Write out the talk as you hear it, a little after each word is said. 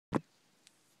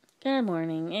Good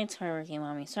morning, it's Hardworking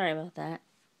Mommy. Sorry about that.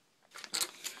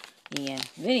 The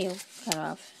video cut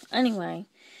off. Anyway,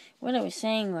 what I was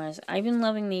saying was, I've been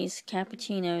loving these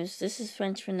cappuccinos. This is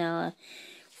French vanilla.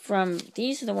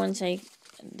 These are the ones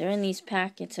they're in these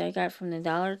packets I got from the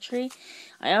Dollar Tree.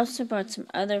 I also bought some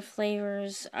other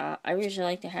flavors. I usually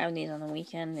like to have these on the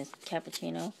weekend, this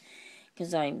cappuccino,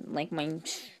 because I like my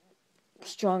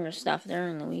stronger stuff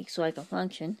during the week so I can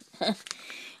function.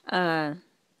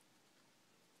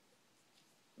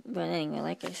 But anyway,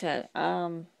 like I said, yeah,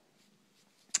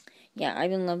 I've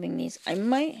been loving these. I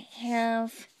might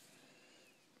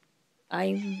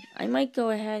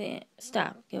go ahead and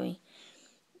stop, Gilly,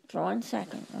 for 1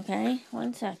 second, okay?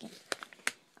 1 second.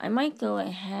 I might go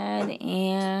ahead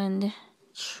and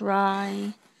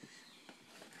try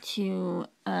to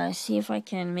see if I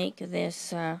can make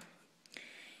this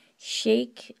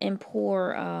shake and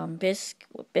pour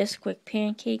Bisquick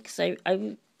pancakes. I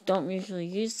don't usually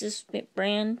use this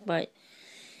brand, but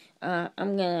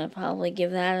I'm gonna probably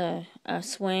give that a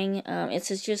swing. It's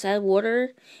just add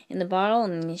water in the bottle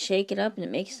and you shake it up and it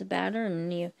makes the batter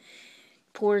and you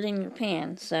pour it in your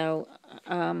pan. So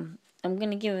I'm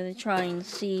gonna give it a try and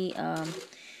see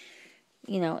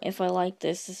if I like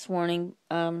this morning.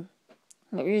 But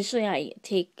usually I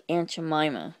take Aunt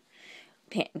Jemima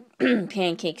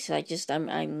pancakes. I'm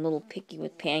a little picky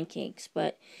with pancakes,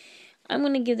 but I'm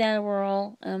gonna give that a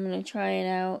whirl. I'm gonna try it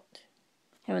out.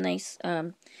 Have a nice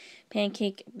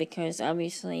pancake, because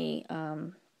obviously I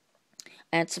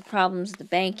had some problems at the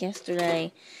bank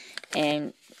yesterday,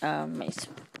 and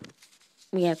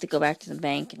we have to go back to the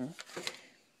bank and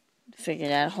figure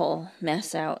that whole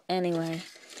mess out. Anyway,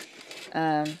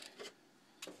 that's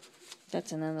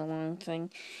another long thing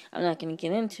I'm not going to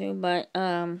get into, but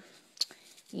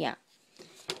yeah.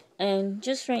 And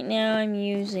just right now I'm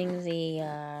using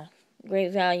the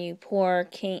Great Value per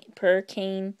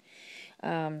cane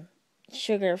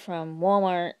sugar from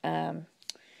Walmart. It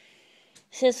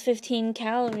says 15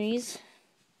 calories.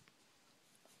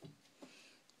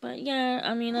 But yeah,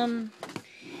 I mean,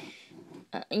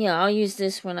 I'll use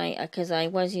this when because I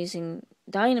was using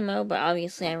Dynamo, but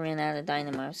obviously I ran out of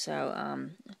Dynamo, so,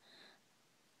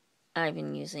 I've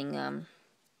been using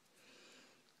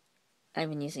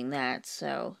that,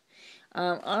 so.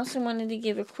 Also wanted to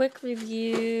give a quick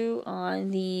review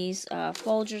on these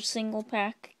Folger single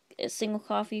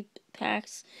coffee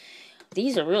packs.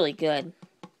 These are really good.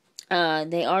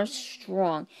 They are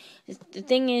strong. The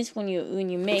thing is, when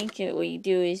you make it, what you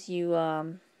do is you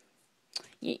kind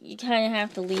of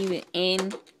have to leave it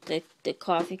in the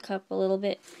coffee cup a little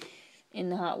bit in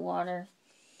the hot water,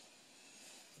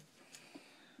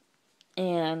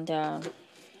 and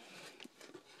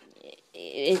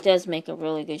it does make a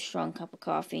really good strong cup of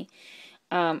coffee.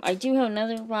 I do have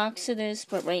another box of this,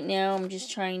 but right now I'm just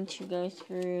trying to go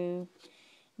through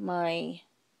my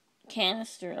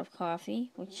canister of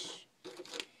coffee, which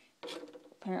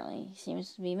apparently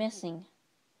seems to be missing.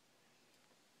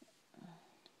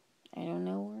 I don't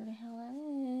know where the hell that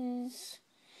is,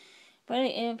 but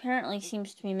it apparently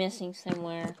seems to be missing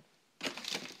somewhere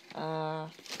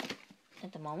at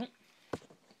the moment.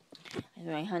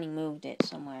 My honey moved it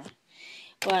somewhere,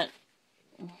 but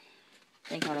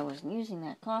thank God I wasn't using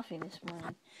that coffee this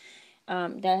morning.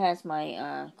 That has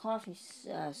my coffee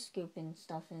scoop and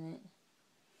stuff in it.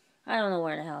 I don't know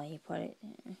where the hell he put it.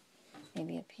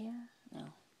 Maybe up here?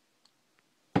 No.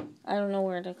 I don't know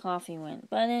where the coffee went.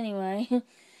 But anyway.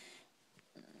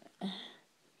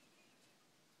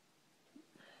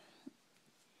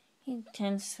 He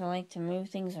tends to like to move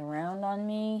things around on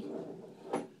me.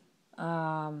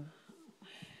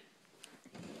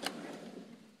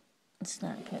 It's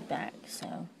not put back,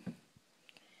 so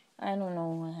I don't know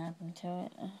what happened to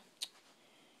it.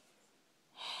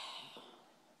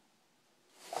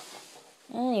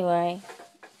 Anyway,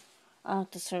 I'll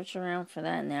have to search around for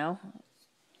that now.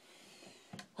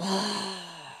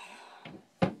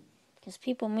 Because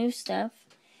people move stuff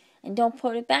and don't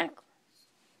put it back.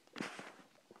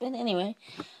 But anyway,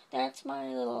 that's my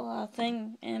little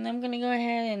thing. And I'm going to go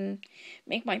ahead and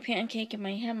make my pancake and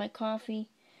have my coffee.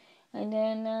 And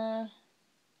then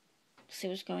see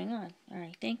what's going on.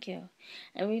 Alright, thank you.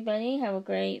 Everybody, have a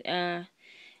great... I'll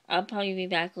probably be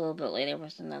back a little bit later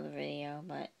with another video.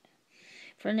 But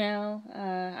for now,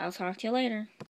 I'll talk to you later.